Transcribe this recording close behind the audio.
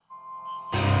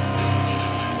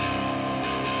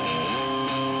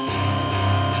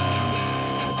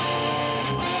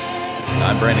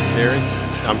I'm Brandon Carey.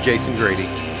 I'm Jason Grady.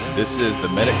 This is the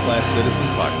Medic Class Citizen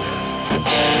Podcast.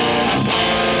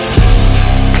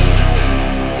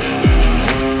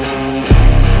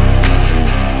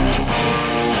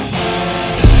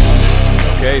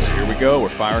 Okay, so here we go. We're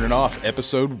firing it off.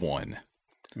 Episode 1.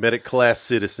 Medic Class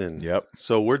Citizen. Yep.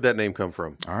 So where'd that name come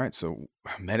from? All right, so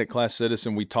Medic Class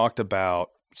Citizen, we talked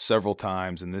about several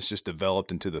times, and this just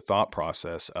developed into the thought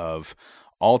process of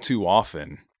all too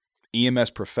often, EMS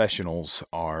professionals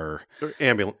are...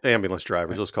 Ambulance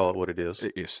drivers, let's call it what it is.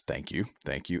 Yes, thank you.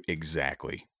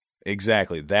 Exactly.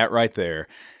 That right there,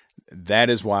 that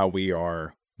is why we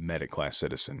are Medic Class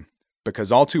Citizen.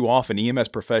 Because all too often, EMS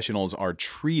professionals are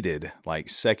treated like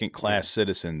second-class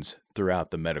citizens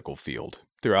throughout the medical field,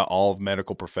 throughout all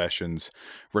medical professions,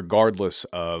 regardless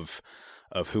of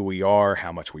who we are,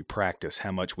 how much we practice,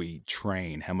 how much we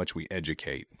train, how much we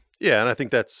educate. Yeah, and I think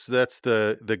that's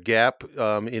the gap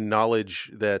in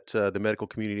knowledge that the medical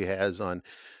community has on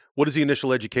what is the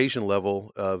initial education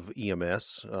level of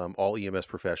EMS, all EMS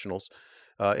professionals,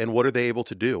 and what are they able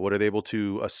to do? What are they able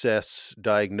to assess,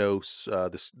 diagnose,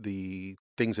 the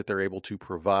things that they're able to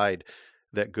provide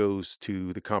that goes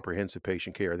to the comprehensive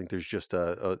patient care? I think there's just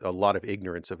a lot of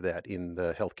ignorance of that in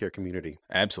the healthcare community.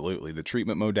 Absolutely. The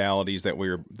treatment modalities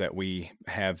that we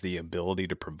have the ability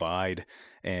to provide,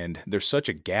 and there's such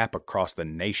a gap across the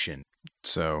nation.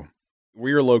 So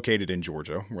we are located in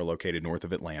Georgia. We're located north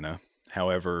of Atlanta.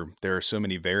 However, there are so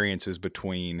many variances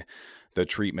between the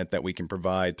treatment that we can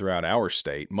provide throughout our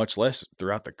state, much less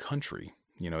throughout the country.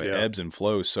 You know, it ebbs and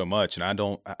flows so much, and I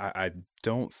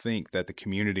don't think that the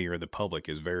community or the public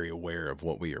is very aware of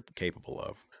what we are capable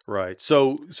of. Right.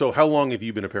 So how long have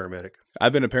you been a paramedic?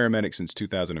 I've been a paramedic since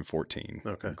 2014.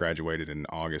 Okay. I graduated in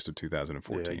August of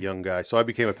 2014. Yeah, young guy. So I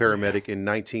became a paramedic in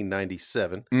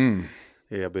 1997.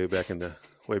 Yeah, way back in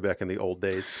the old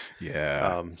days.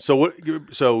 Yeah. So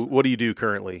what do you do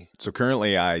currently? So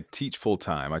currently I teach full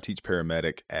time. I teach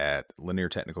paramedic at Lanier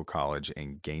Technical College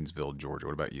in Gainesville, Georgia.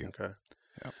 What about you? Okay.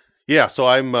 Yeah. So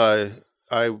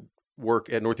I work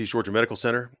at Northeast Georgia Medical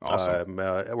Center. Awesome.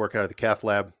 I work out of the cath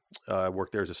lab. I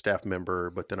work there as a staff member,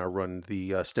 but then I run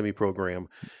the STEMI program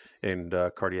and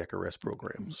cardiac arrest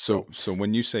program. So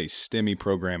when you say STEMI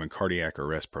program and cardiac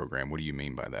arrest program, what do you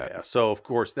mean by that? Yeah. So of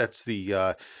course that's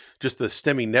the just the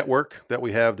STEMI network that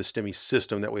we have, the STEMI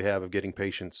system that we have of getting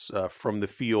patients from the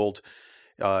field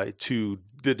to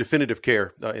the definitive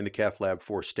care in the cath lab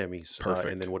for STEMIs. Perfect.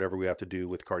 And then whatever we have to do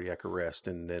with cardiac arrest.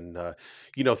 And then,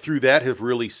 through that have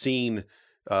really seen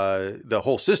the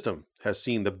whole system has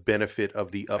seen the benefit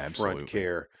of the upfront Absolutely.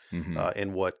 care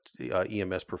and what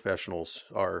EMS professionals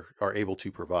are able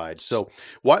to provide. So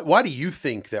why do you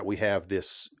think that we have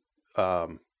this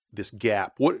this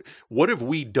gap? What have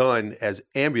we done as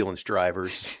ambulance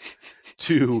drivers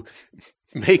to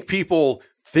make people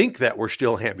think that we're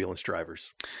still ambulance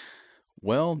drivers?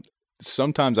 Well,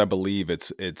 sometimes I believe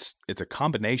it's a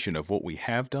combination of what we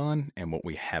have done and what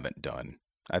we haven't done.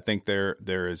 I think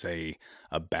there is a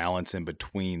balance in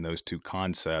between those two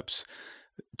concepts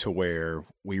to where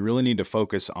we really need to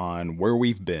focus on where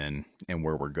we've been and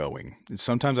where we're going. And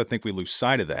sometimes I think we lose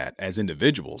sight of that as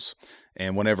individuals.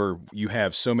 And whenever you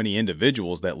have so many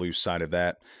individuals that lose sight of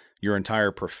that, your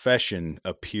entire profession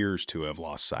appears to have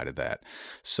lost sight of that.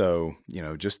 So,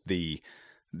 just the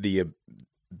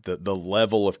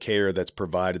level of care that's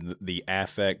provided, the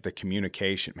affect, the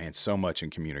communication, man, so much in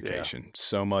communication,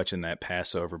 so much in that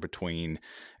passover between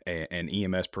an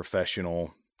EMS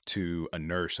professional to a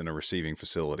nurse in a receiving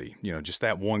facility. Just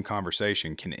that one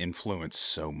conversation can influence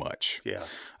so much. Yeah.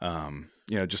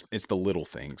 Just it's the little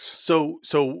things. So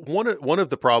one of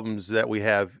the problems that we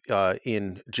have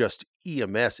in just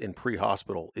EMS in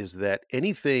pre-hospital is that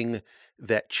anything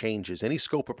that changes, any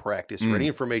scope of practice or any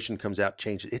information comes out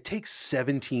changes. It takes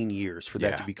 17 years for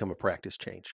that to become a practice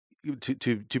change,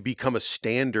 to become a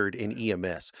standard in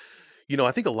EMS.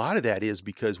 I think a lot of that is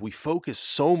because we focus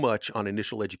so much on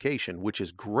initial education, which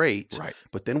is great, right?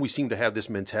 But then we seem to have this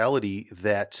mentality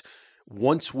that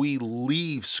once we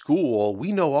leave school,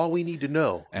 we know all we need to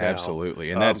know. Absolutely.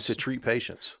 Now, and that's to treat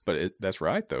patients. But that's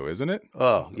right, though, isn't it?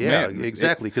 Oh, yeah,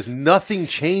 exactly. Because nothing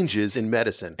changes in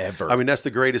medicine. Ever. I mean, that's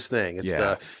the greatest thing. It's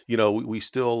we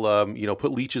still,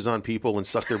 put leeches on people and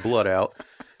suck their blood out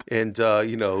and,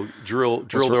 drill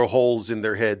their holes in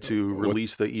their head to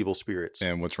release the evil spirits.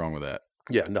 And what's wrong with that?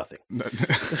 Yeah, nothing.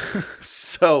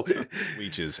 So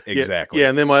leeches, exactly. Yeah,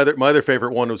 and then my other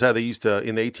favorite one was how they used to,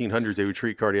 in the 1800s, they would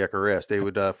treat cardiac arrest. They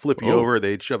would flip you over,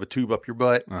 they'd shove a tube up your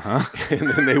butt, and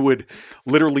then they would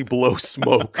literally blow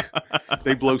smoke.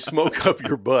 They blow smoke up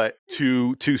your butt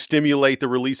to stimulate the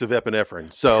release of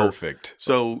epinephrine. So perfect.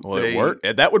 So it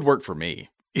worked. That would work for me.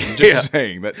 I'm just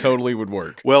saying that totally would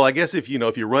work. Well, I guess if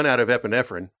you run out of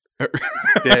epinephrine,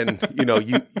 then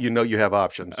you have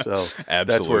options. So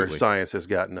that's where science has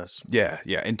gotten us. Yeah,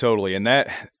 and totally. And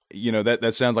that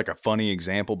that sounds like a funny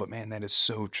example, but man, that is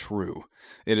so true.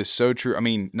 It is so true. I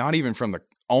mean, not even from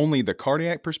only the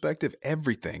cardiac perspective,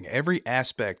 everything, every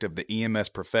aspect of the EMS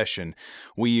profession,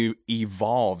 we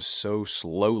evolve so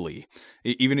slowly.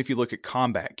 Even if you look at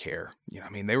combat care, I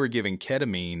mean, they were giving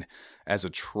ketamine as a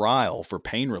trial for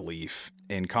pain relief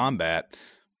in combat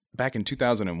back in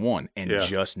 2001, and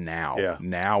just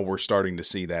now we're starting to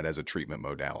see that as a treatment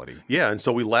modality. Yeah, and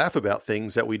so we laugh about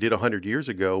things that we did 100 years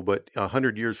ago, but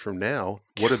 100 years from now,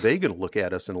 what are they going to look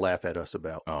at us and laugh at us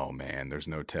about? Oh man, there's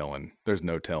no telling.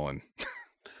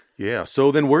 Yeah.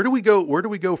 So then where do we go? Where do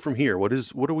we go from here? What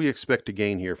do we expect to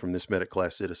gain here from this Medic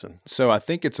Class Citizen? So I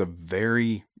think it's a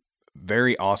very,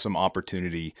 very awesome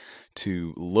opportunity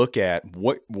to look at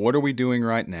what are we doing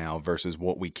right now versus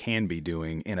what we can be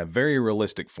doing in a very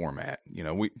realistic format.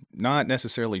 We not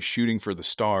necessarily shooting for the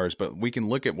stars, but we can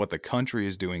look at what the country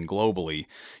is doing globally.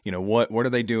 What are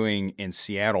they doing in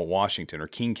Seattle, Washington, or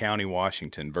King County,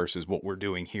 Washington versus what we're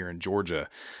doing here in Georgia,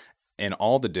 and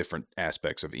all the different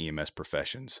aspects of EMS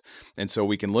professions. And so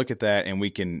we can look at that and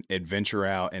we can adventure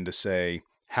out and to say,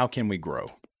 how can we grow?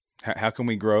 How can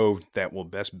we grow that will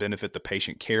best benefit the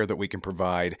patient care that we can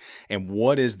provide? And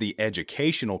what is the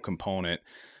educational component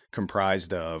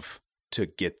comprised of to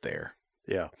get there?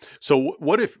 Yeah. So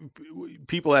what if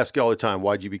people ask you all the time,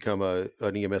 why'd you become an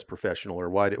EMS professional, or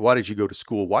why did you go to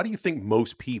school? Why do you think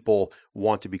most people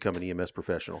want to become an EMS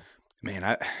professional?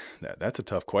 Man, that's a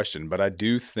tough question, but I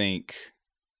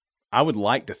would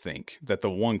like to think that the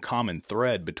one common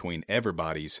thread between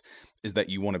everybody's is that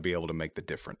you want to be able to make the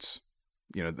difference.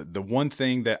 The one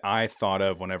thing that I thought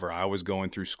of whenever I was going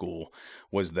through school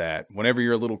was that whenever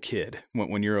you're a little kid,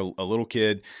 when you're a little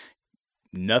kid,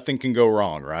 nothing can go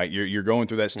wrong, right? You're going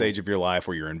through that stage of your life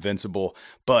where you're invincible.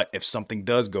 But if something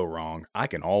does go wrong, I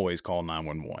can always call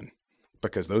 911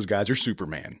 because those guys are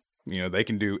Superman. They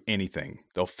can do anything.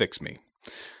 They'll fix me.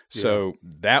 So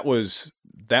that was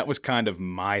kind of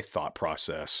my thought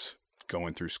process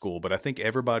going through school. But I think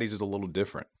everybody's is a little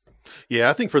different. Yeah,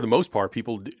 I think for the most part,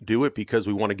 people do it because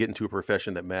we want to get into a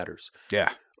profession that matters. Yeah.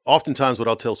 Oftentimes what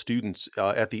I'll tell students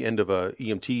at the end of a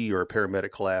EMT or a paramedic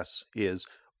class is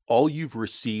all you've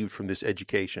received from this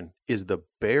education is the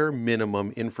bare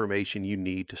minimum information you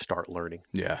need to start learning.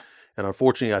 Yeah. And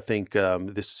unfortunately, I think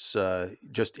this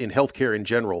just in healthcare in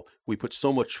general, we put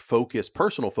so much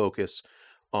personal focus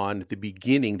on the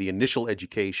beginning, the initial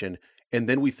education, and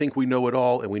then we think we know it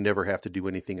all and we never have to do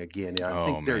anything again. I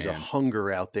think there's a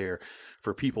hunger out there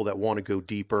for people that want to go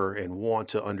deeper and want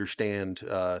to understand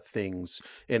things,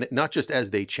 and not just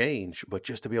as they change, but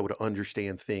just to be able to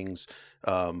understand things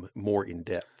more in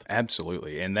depth.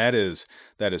 Absolutely. And that is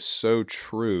so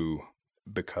true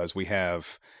because we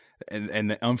have...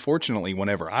 And unfortunately,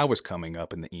 whenever I was coming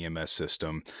up in the EMS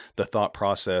system, the thought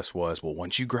process was, well,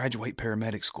 once you graduate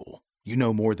paramedic school, you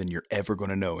know more than you're ever going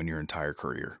to know in your entire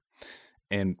career.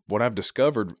 And what I've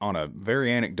discovered on a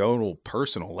very anecdotal,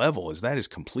 personal level is that is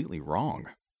completely wrong.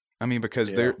 I mean,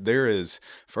 because there is,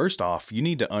 first off, you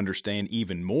need to understand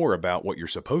even more about what you're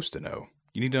supposed to know.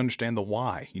 You need to understand the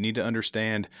why. You need to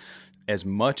understand as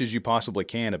much as you possibly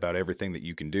can about everything that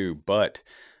you can do. But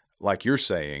like you're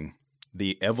saying,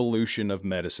 the evolution of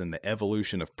medicine, the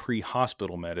evolution of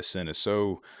pre-hospital medicine is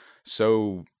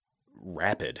so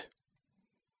rapid,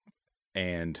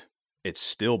 and it's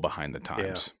still behind the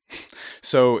times. Yeah.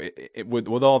 So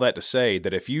with all that to say,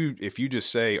 that if you just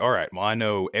say, all right, well, I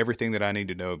know everything that I need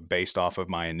to know based off of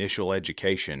my initial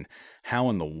education, how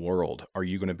in the world are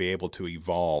you going to be able to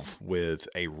evolve with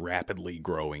a rapidly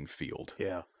growing field?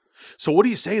 Yeah. So what do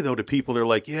you say, though, to people that are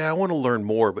like, yeah, I want to learn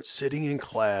more, but sitting in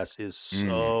class is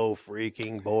so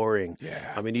freaking boring.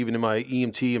 Yeah. I mean, even in my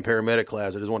EMT and paramedic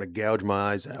class, I just want to gouge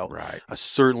my eyes out. Right. I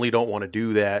certainly don't want to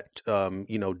do that,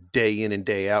 day in and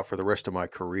day out for the rest of my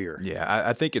career. Yeah,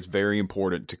 I think it's very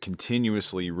important to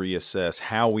continuously reassess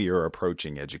how we are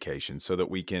approaching education so that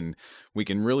we can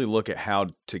really look at how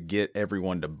to get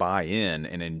everyone to buy in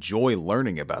and enjoy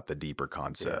learning about the deeper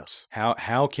concepts. Yeah.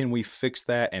 How can we fix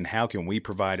that, and how can we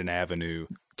provide an avenue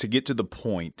to get to the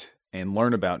point and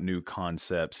learn about new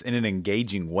concepts in an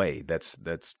engaging way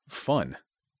that's fun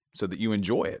so that you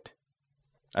enjoy it.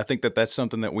 I think that's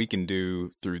something that we can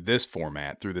do through this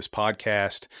format, through this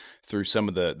podcast, through some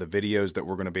of the videos that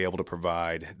we're going to be able to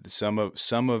provide, some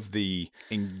of the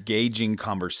engaging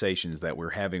conversations that we're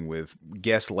having with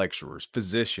guest lecturers,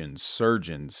 physicians,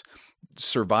 surgeons,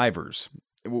 survivors.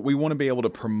 we want to be able to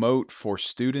promote for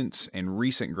students and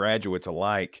recent graduates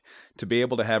alike to be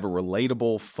able to have a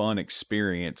relatable, fun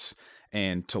experience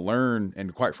and to learn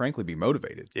and, quite frankly, be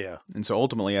motivated. Yeah. And so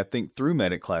ultimately, I think through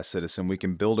Medic Class Citizen, we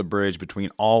can build a bridge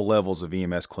between all levels of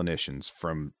EMS clinicians,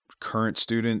 from current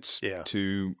students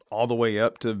to all the way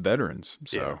up to veterans.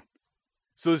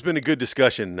 So it's been a good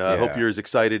discussion. I hope Yeah. you're as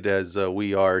excited as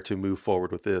we are to move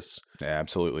forward with this. Yeah,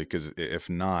 absolutely. Because if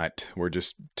not, we're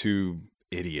just two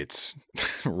idiots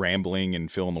rambling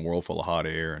and filling the world full of hot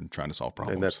air and trying to solve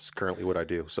problems. And that's currently what I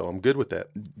do. So I'm good with that.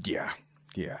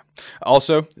 Yeah.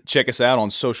 Also, check us out on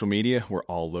social media. We're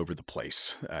all over the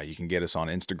place. You can get us on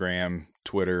Instagram,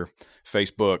 Twitter,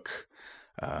 Facebook.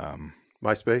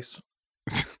 MySpace?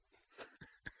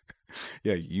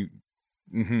 Yeah, you...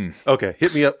 Mm-hmm. Okay,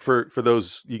 hit me up for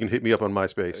those. You can hit me up on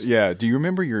MySpace. Yeah. Do you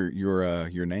remember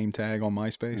your name tag on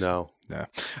MySpace? No.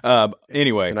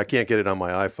 Anyway. And I can't get it on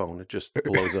my iPhone. It just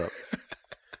blows up.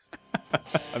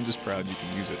 I'm just proud you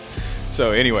can use it.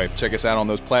 So anyway, check us out on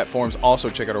those platforms. Also,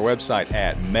 check out our website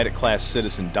at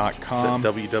medicclasscitizen.com. Is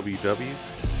that www?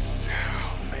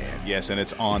 Oh, man. Yes, and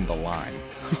it's on the line.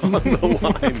 On the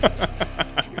line.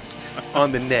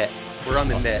 On the net. We're on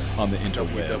the net. On the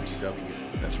interwebs. www.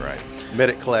 That's right.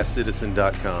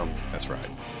 medicclasscitizen.com. That's right.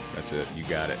 That's it. You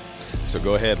got it. So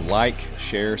go ahead, like,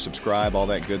 share, subscribe, all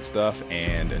that good stuff.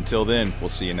 And until then, we'll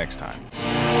see you next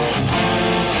time.